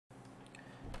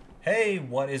Hey,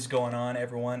 what is going on,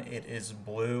 everyone? It is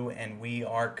Blue, and we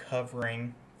are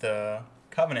covering the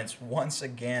covenants once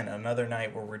again. Another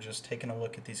night where we're just taking a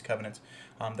look at these covenants.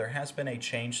 There has been a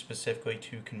change specifically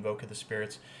to Convoke of the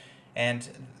Spirits, and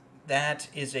that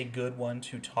is a good one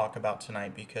to talk about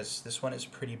tonight because this one is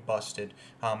pretty busted,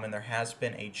 and there has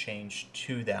been a change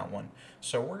to that one.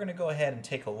 So we're going to go ahead and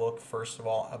take a look, first of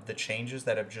all, of the changes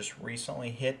that have just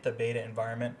recently hit the beta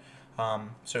environment.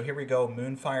 So here we go.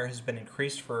 Moonfire has been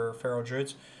increased for Feral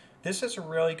Druids. This is a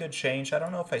really good change. I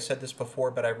don't know if I said this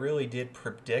before, but I really did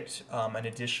predict an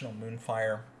additional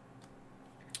Moonfire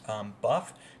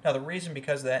buff. Now the reason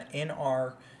because that in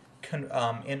our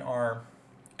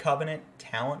Covenant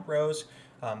talent rows,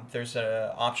 there's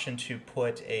an option to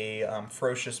put a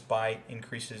Ferocious Bite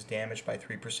increases damage by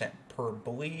 3% per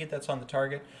bleed that's on the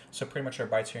target. So pretty much our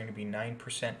bites are going to be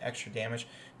 9% extra damage.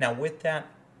 Now with that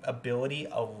ability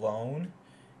alone,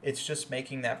 it's just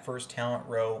making that first talent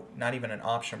row not even an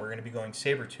option. We're going to be going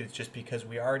Sabertooth just because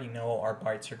we already know our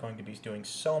bites are going to be doing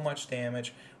so much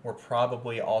damage. We're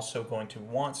probably also going to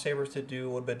want Sabers to do a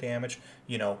little bit of damage,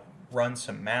 run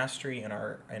some mastery in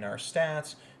our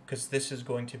stats, because this is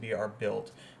going to be our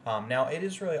build. Now it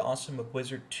is really awesome of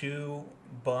Blizzard to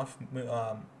buff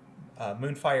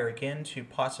Moonfire again to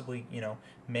possibly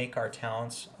make our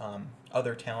talents,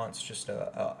 other talents, just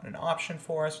an option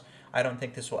for us. I don't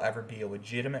think this will ever be a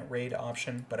legitimate raid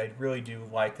option, but I really do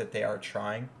like that they are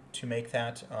trying to make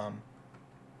that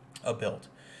a build.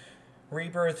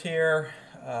 Rebirth here,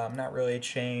 not really a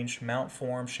change. Mount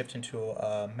form shift into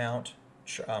a mount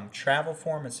travel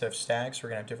form instead of stag, so we're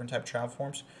going to have different type of travel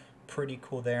forms. Pretty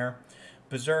cool there.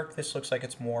 Berserk, this looks like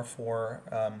it's more for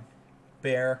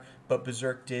bear, but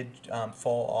Berserk did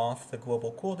fall off the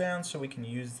global cooldown, so we can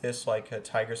use this like a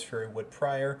Tiger's Fury would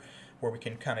prior, where we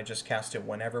can kind of just cast it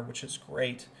whenever, which is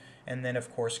great. And then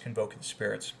of course Convoke the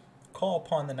Spirits. Call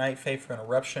upon the Night Fae for an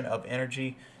eruption of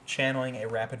energy, channeling a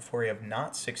rapid flurry of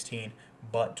not 16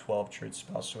 but 12 Druid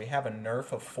spells. So we have a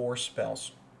nerf of 4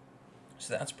 spells.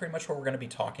 So that's pretty much what we're going to be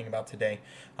talking about today.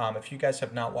 If you guys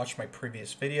have not watched my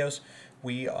previous videos,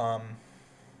 we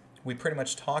pretty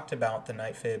much talked about the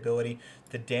Night Fae ability,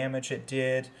 the damage it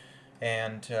did,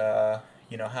 and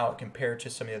how it compared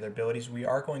to some of the other abilities. We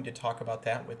are going to talk about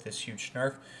that with this huge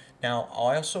nerf. Now,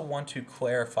 I also want to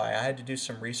clarify, I had to do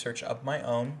some research of my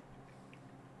own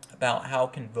about how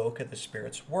Convoke of the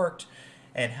Spirits worked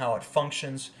and how it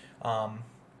functions.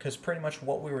 Because pretty much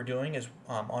what we were doing is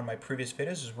on my previous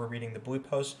videos is we're reading the blue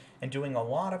post and doing a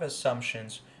lot of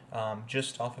assumptions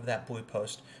just off of that blue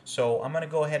post. So I'm going to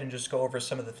go ahead and just go over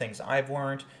some of the things I've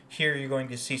learned. Here you're going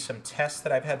to see some tests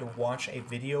that I've had to watch a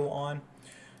video on.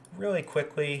 Really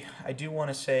quickly, I do want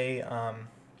to say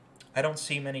I don't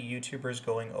see many YouTubers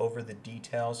going over the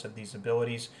details of these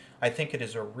abilities. I think it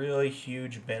is a really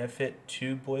huge benefit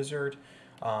to Blizzard.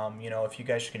 If you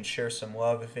guys can share some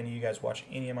love, if any of you guys watch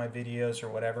any of my videos or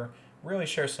whatever, really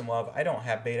share some love. I don't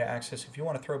have beta access. If you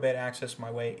want to throw beta access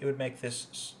my way, it would make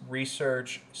this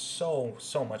research so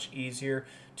much easier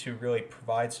to really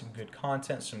provide some good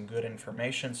content, some good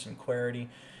information, some clarity,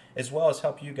 as well as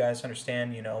help you guys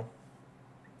understand,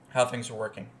 how things are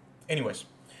working. Anyways,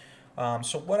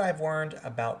 so what I've learned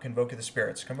about Convoke of the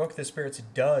Spirits. Convoke of the Spirits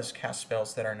does cast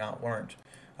spells that are not learned.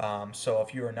 So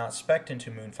if you are not spec'd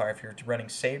into Moonfire, if you're running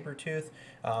Sabertooth,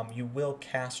 you will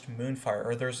cast Moonfire,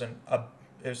 or there's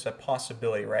a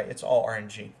possibility, right? It's all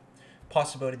RNG.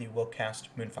 Possibility that you will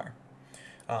cast Moonfire.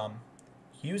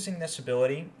 Using this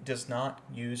ability does not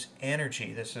use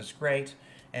energy. This is great,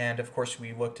 and of course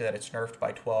we looked at it's nerfed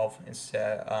by 12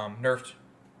 instead, nerfed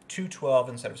to 12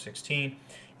 instead of 16,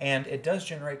 and it does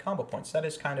generate combo points. That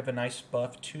is kind of a nice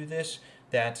buff to this,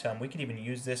 that we could even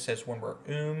use this as when we're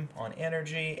on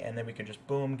energy, and then we could just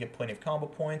boom, get plenty of combo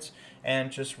points,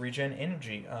 and just regen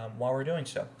energy while we're doing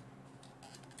so.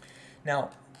 Now,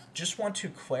 just want to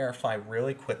clarify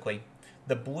really quickly,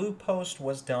 the blue post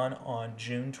was done on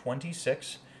June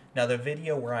 26th. Now, the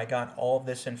video where I got all of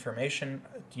this information,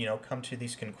 come to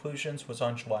these conclusions, was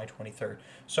on July 23rd.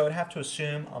 So I'd have to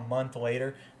assume a month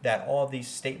later that all of these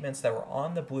statements that were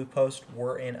on the blue post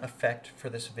were in effect for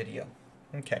this video.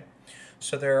 Okay,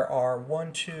 so there are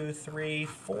 1, 2, 3,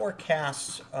 4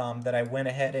 casts that I went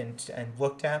ahead and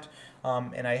looked at,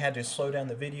 and I had to slow down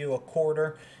the video a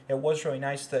quarter. It was really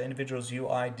nice. The individual's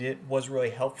UI was really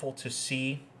helpful to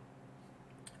see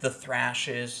the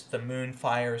thrashes, the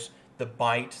moonfires, the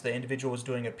bite. The individual was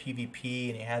doing a PvP,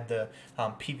 and he had the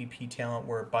PvP talent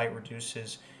where bite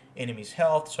reduces enemy's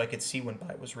health, so I could see when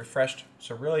bite was refreshed.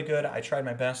 So really good. I tried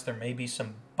my best. There may be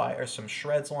some bite or some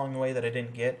shreds along the way that I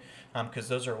didn't get, because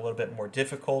those are a little bit more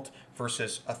difficult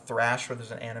versus a thrash where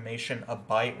there's an animation, a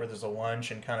bite where there's a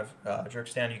lunge and kind of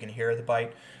jerks down. You can hear the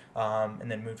bite,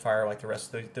 and then moonfire like the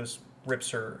rest of those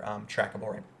rips are trackable,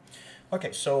 right?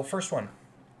 Okay, so first one.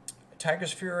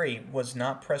 Tiger's Fury was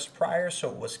not pressed prior,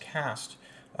 so it was cast.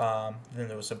 Then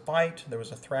there was a bite, there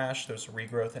was a thrash, there was a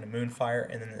regrowth, and a moonfire,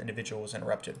 and then the individual was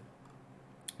interrupted.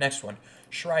 Next one,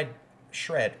 shred,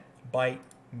 bite,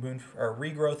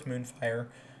 regrowth, moonfire,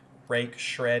 rake,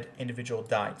 shred, individual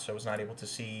died, so I was not able to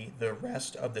see the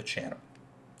rest of the channel.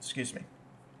 Excuse me.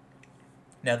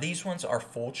 Now these ones are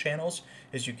full channels.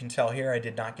 As you can tell here, I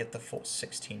did not get the full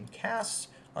 16 casts,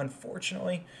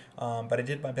 unfortunately, but I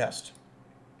did my best.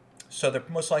 So they're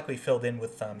most likely filled in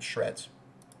with shreds.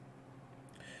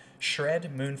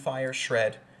 Shred, moonfire,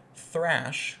 shred,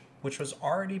 thrash, which was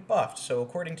already buffed. So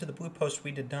according to the blue post,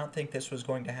 we did not think this was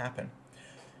going to happen.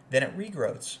 Then it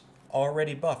regrowths,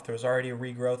 already buffed. There was already a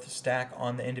regrowth stack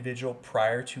on the individual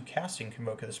prior to casting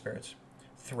Convoke of the Spirits.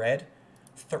 Thread,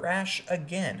 thrash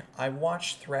again. I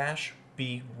watched thrash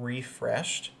be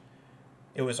refreshed.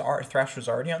 Thrash was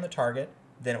already on the target.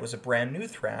 Then it was a brand new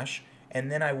thrash,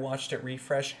 and then I watched it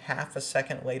refresh half a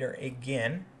second later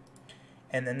again.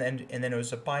 And then it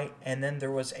was a bite, and then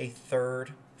there was a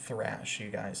third thrash, you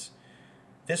guys.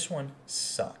 This one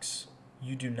sucks.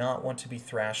 You do not want to be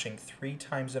thrashing 3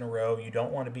 times in a row. You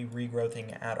don't want to be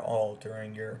regrowthing at all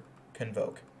during your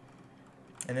Convoke.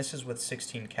 And this is with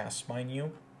 16 casts, mind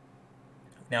you.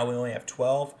 Now we only have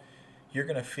 12. You're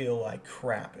going to feel like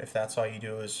crap if that's all you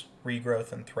do is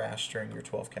regrowth and thrash during your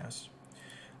 12 casts.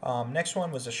 Next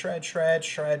one was a shred,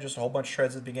 just a whole bunch of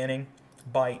shreds at the beginning.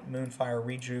 Bite, moonfire,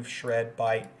 rejuve, shred,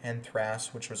 bite, and thrash,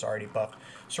 which was already buffed.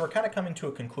 So we're kind of coming to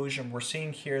a conclusion. We're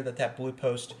seeing here that blue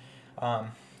post, I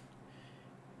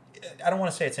don't want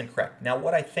to say it's incorrect. Now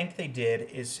what I think they did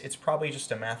is it's probably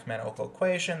just a mathematical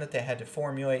equation that they had to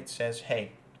formulate. It says,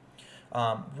 hey,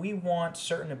 we want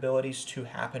certain abilities to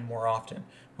happen more often.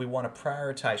 We want to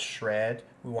prioritize shred,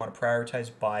 we want to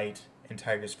prioritize bite, and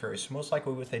Tiger's Fury. So most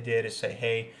likely what they did is say,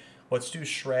 hey, let's do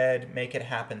shred, make it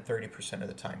happen 30% of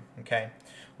the time, okay?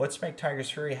 Let's make Tiger's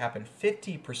Fury happen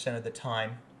 50% of the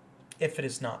time if it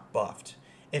is not buffed.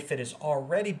 If it is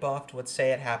already buffed, let's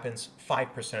say it happens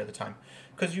 5% of the time.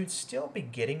 Because you'd still be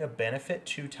getting a benefit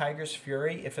to Tiger's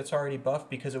Fury if it's already buffed,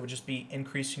 because it would just be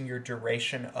increasing your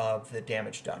duration of the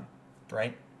damage done,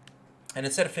 right? And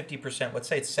instead of 50%, let's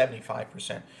say it's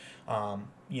 75%.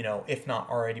 You know, if not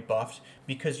already buffed,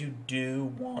 because you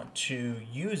do want to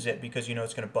use it because you know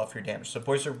it's going to buff your damage. So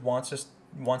Blizzard wants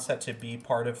that to be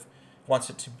wants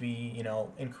it to be, you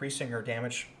know, increasing your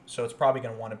damage. So it's probably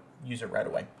going to want to use it right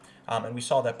away. And we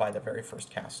saw that by the very first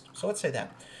cast. So let's say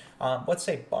that. Let's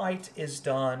say bite is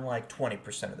done like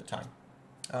 20% of the time.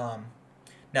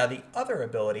 Now the other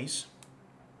abilities,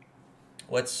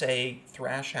 let's say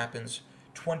thrash happens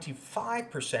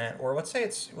 25%, or let's say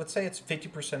it's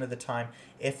 50% of the time,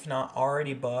 if not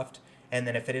already buffed. And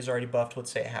then if it is already buffed,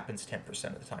 let's say it happens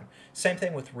 10% of the time. Same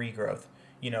thing with regrowth,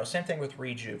 you know, same thing with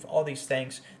rejuve. All these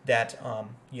things that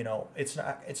you know, it's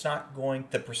not going,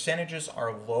 the percentages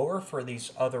are lower for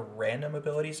these other random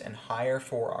abilities and higher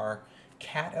for our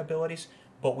cat abilities,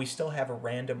 but we still have a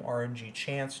random RNG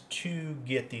chance to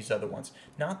get these other ones.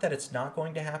 Not that it's not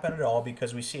going to happen at all,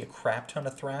 because we see a crap ton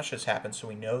of thrashes happen, so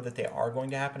we know that they are going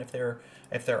to happen if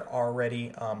they're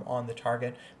already on the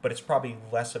target, but it's probably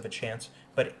less of a chance.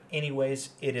 But anyways,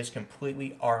 it is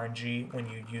completely RNG when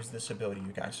you use this ability,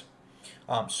 you guys.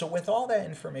 So with all that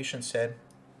information said,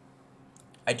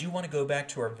 I do want to go back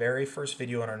to our very first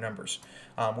video on our numbers.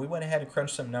 We went ahead and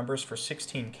crunched some numbers for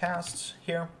 16 casts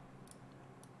here.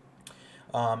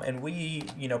 And we,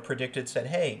 you know, said,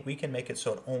 hey, we can make it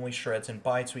so it only shreds and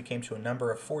bites. We came to a number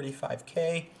of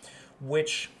 45K,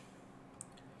 which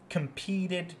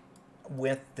competed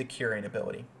with the curing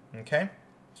ability, okay?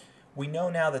 We know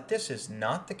now that this is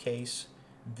not the case.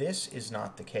 This is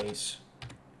not the case.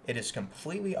 It is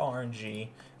completely RNG.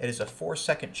 It is a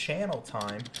 4-second channel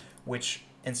time, which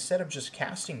instead of just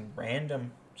casting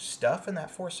random stuff in that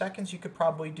 4 seconds, you could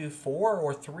probably do 4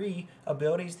 or 3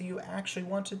 abilities that you actually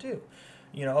want to do.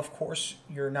 You know, of course,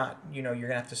 you're not, you know, you're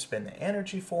going to have to spend the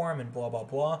energy for them and blah, blah,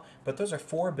 blah. But those are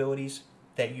 4 abilities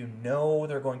that you know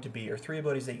they're going to be, or 3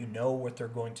 abilities that you know what they're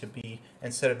going to be,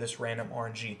 instead of this random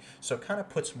RNG. So it kind of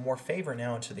puts more favor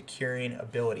now into the curing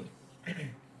ability.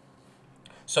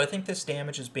 So I think this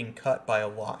damage is being cut by a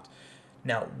lot.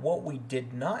 Now, what we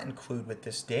did not include with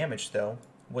this damage, though,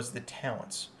 was the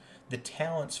talents. The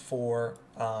talents for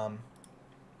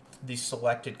the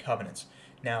selected covenants.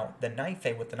 Now, the Night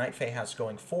Fae, what the Night Fae has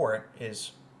going for it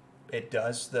is it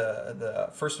does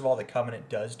first of all, the Covenant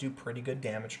does do pretty good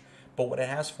damage, but what it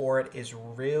has for it is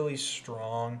really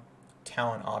strong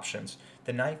talent options.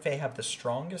 The Night Fae have the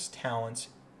strongest talents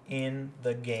in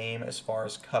the game as far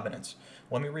as Covenants.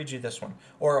 Let me read you this one.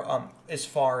 Or as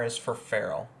far as for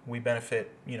Feral, we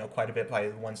benefit quite a bit by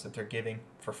the ones that they're giving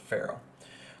for Feral.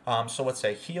 So let's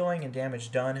say healing and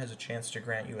damage done has a chance to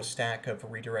grant you a stack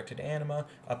of redirected anima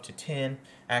up to 10.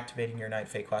 Activating your Night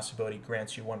Fae class ability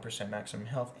grants you 1% maximum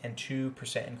health and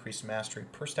 2% increased mastery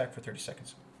per stack for 30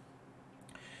 seconds.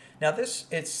 Now this,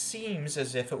 it seems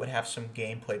as if it would have some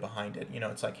gameplay behind it.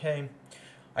 It's like, hey,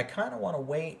 I kind of want to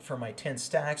wait for my 10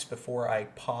 stacks before I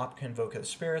pop Convoke the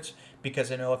Spirits,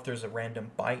 because I know if there's a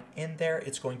random bite in there,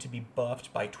 it's going to be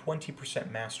buffed by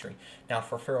 20% mastery. Now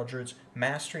for Feral Druids,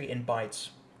 mastery and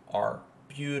bites are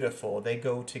beautiful. They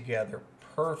go together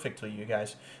perfectly, you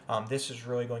guys. This is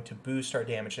really going to boost our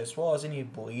damage, as well as any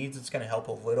bleeds. It's going to help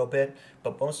a little bit,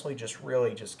 but mostly just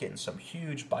really just getting some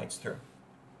huge bites through.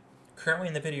 Currently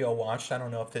in the video I watched, I don't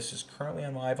know if this is currently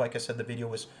on live. Like I said, the video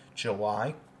was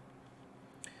July.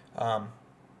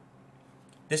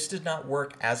 This did not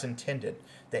work as intended.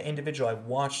 The individual, I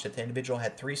watched it, the individual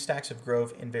had 3 stacks of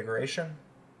Grove Invigoration.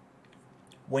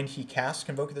 When he cast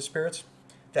Convoke the Spirits,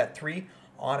 that 3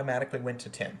 automatically went to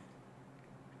 10.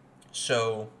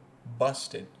 So,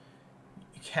 busted.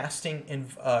 Casting in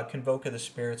Convoke the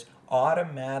Spirits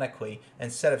automatically,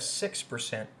 instead of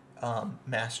 6%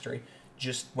 mastery,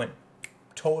 just went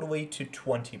totally to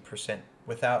 20%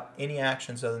 without any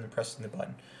actions other than pressing the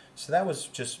button. So that was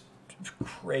just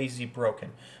crazy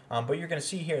broken. But you're going to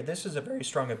see here, this is a very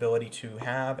strong ability to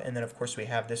have. And then, of course, we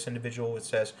have this individual. It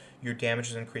says your damage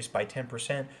is increased by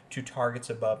 10% to targets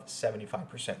above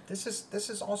 75%. This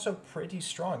is also pretty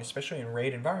strong, especially in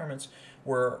raid environments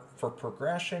where for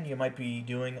progression, you might be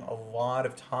doing a lot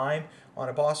of time on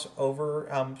a boss over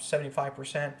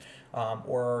 75%,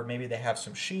 or maybe they have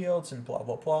some shields and blah,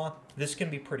 blah, blah. This can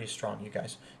be pretty strong, you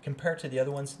guys. Compared to the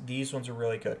other ones, these ones are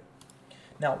really good.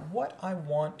 Now, what I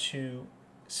want to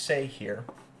say here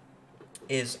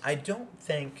is I don't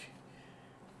think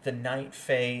the Night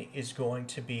Fae is going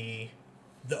to be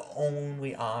the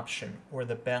only option or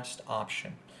the best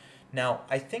option. Now,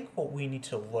 I think what we need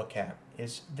to look at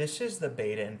is this is the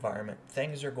beta environment.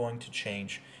 Things are going to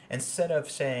change. Instead of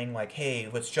saying like, hey,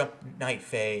 let's jump Night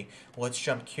Fae, let's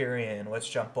jump Kyrian, let's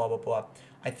jump blah, blah, blah.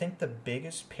 I think the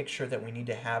biggest picture that we need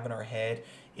to have in our head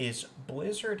is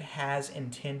Blizzard has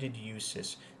intended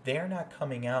uses. They are not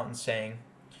coming out and saying,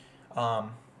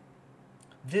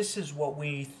 this is what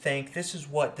we think, this is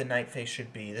what the Night Fae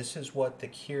should be, this is what the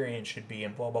Kyrian should be,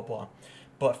 and blah, blah, blah.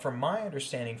 But from my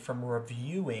understanding, from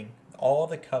reviewing all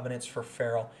the covenants for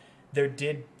Feral,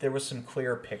 there was some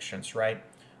clear pictures, right?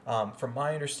 From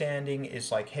my understanding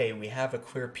is like, hey, we have a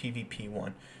clear PvP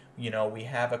one. We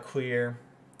have a clear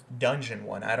dungeon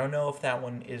one. I don't know if that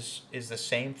one is the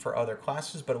same for other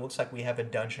classes, but it looks like we have a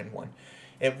dungeon one.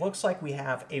 It looks like we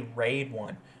have a raid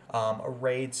one, a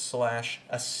raid /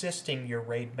 assisting your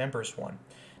raid members one.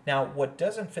 Now, what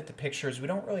doesn't fit the picture is we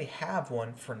don't really have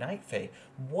one for Night Fae.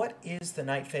 What is the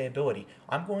Night Fae ability?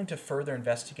 I'm going to further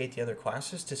investigate the other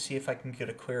classes to see if I can get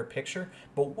a clearer picture,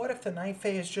 but what if the Night Fae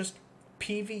is just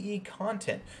PvE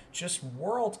content, just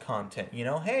world content?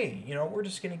 Hey, we're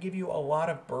just going to give you a lot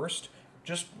of burst,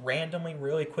 just randomly,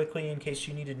 really quickly, in case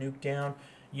you need to nuke down,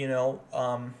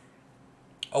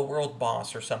 a world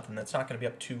boss or something that's not going to be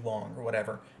up too long or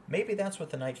whatever. Maybe that's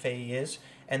what the Night Fae is,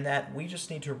 and that we just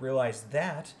need to realize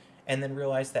that, and then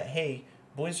realize that, hey,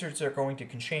 Blizzards are going to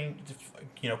continue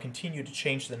to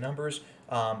change the numbers,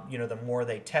 the more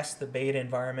they test the beta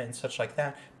environment and such like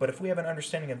that. But if we have an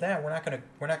understanding of that, we're not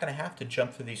gonna have to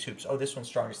jump through these hoops. Oh, this one's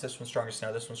strongest,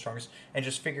 now this one's strongest, and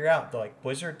just figure out, like,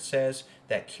 Blizzard says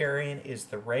that Carrion is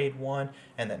the raid one,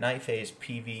 and that Night Fae is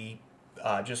PV,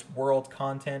 just world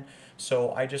content.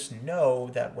 So I just know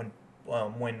that when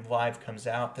Live comes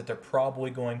out, that they're probably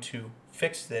going to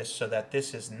fix this so that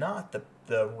this is not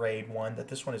the raid one, that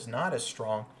this one is not as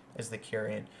strong as the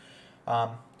Kyrian.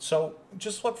 So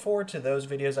just look forward to those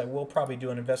videos. I will probably do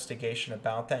an investigation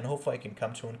about that, and hopefully I can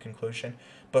come to a conclusion.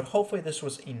 But hopefully this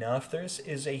was enough. This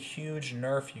is a huge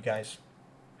nerf, you guys.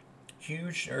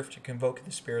 Huge nerf to Convoke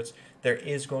the Spirits. There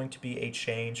is going to be a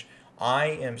change. I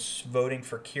am voting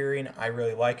for Kyrian. I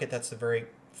really like it. That's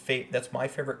my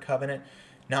favorite covenant.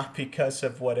 Not because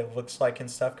of what it looks like and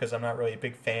stuff, because I'm not really a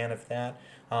big fan of that,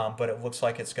 but it looks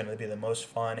like it's going to be the most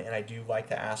fun, and I do like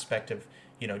the aspect of,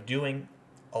 doing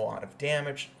a lot of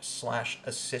damage /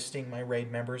 assisting my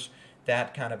raid members.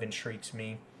 That kind of intrigues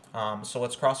me. So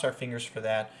let's cross our fingers for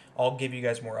that. I'll give you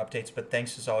guys more updates, but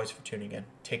thanks as always for tuning in.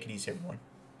 Take it easy, everyone.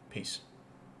 Peace.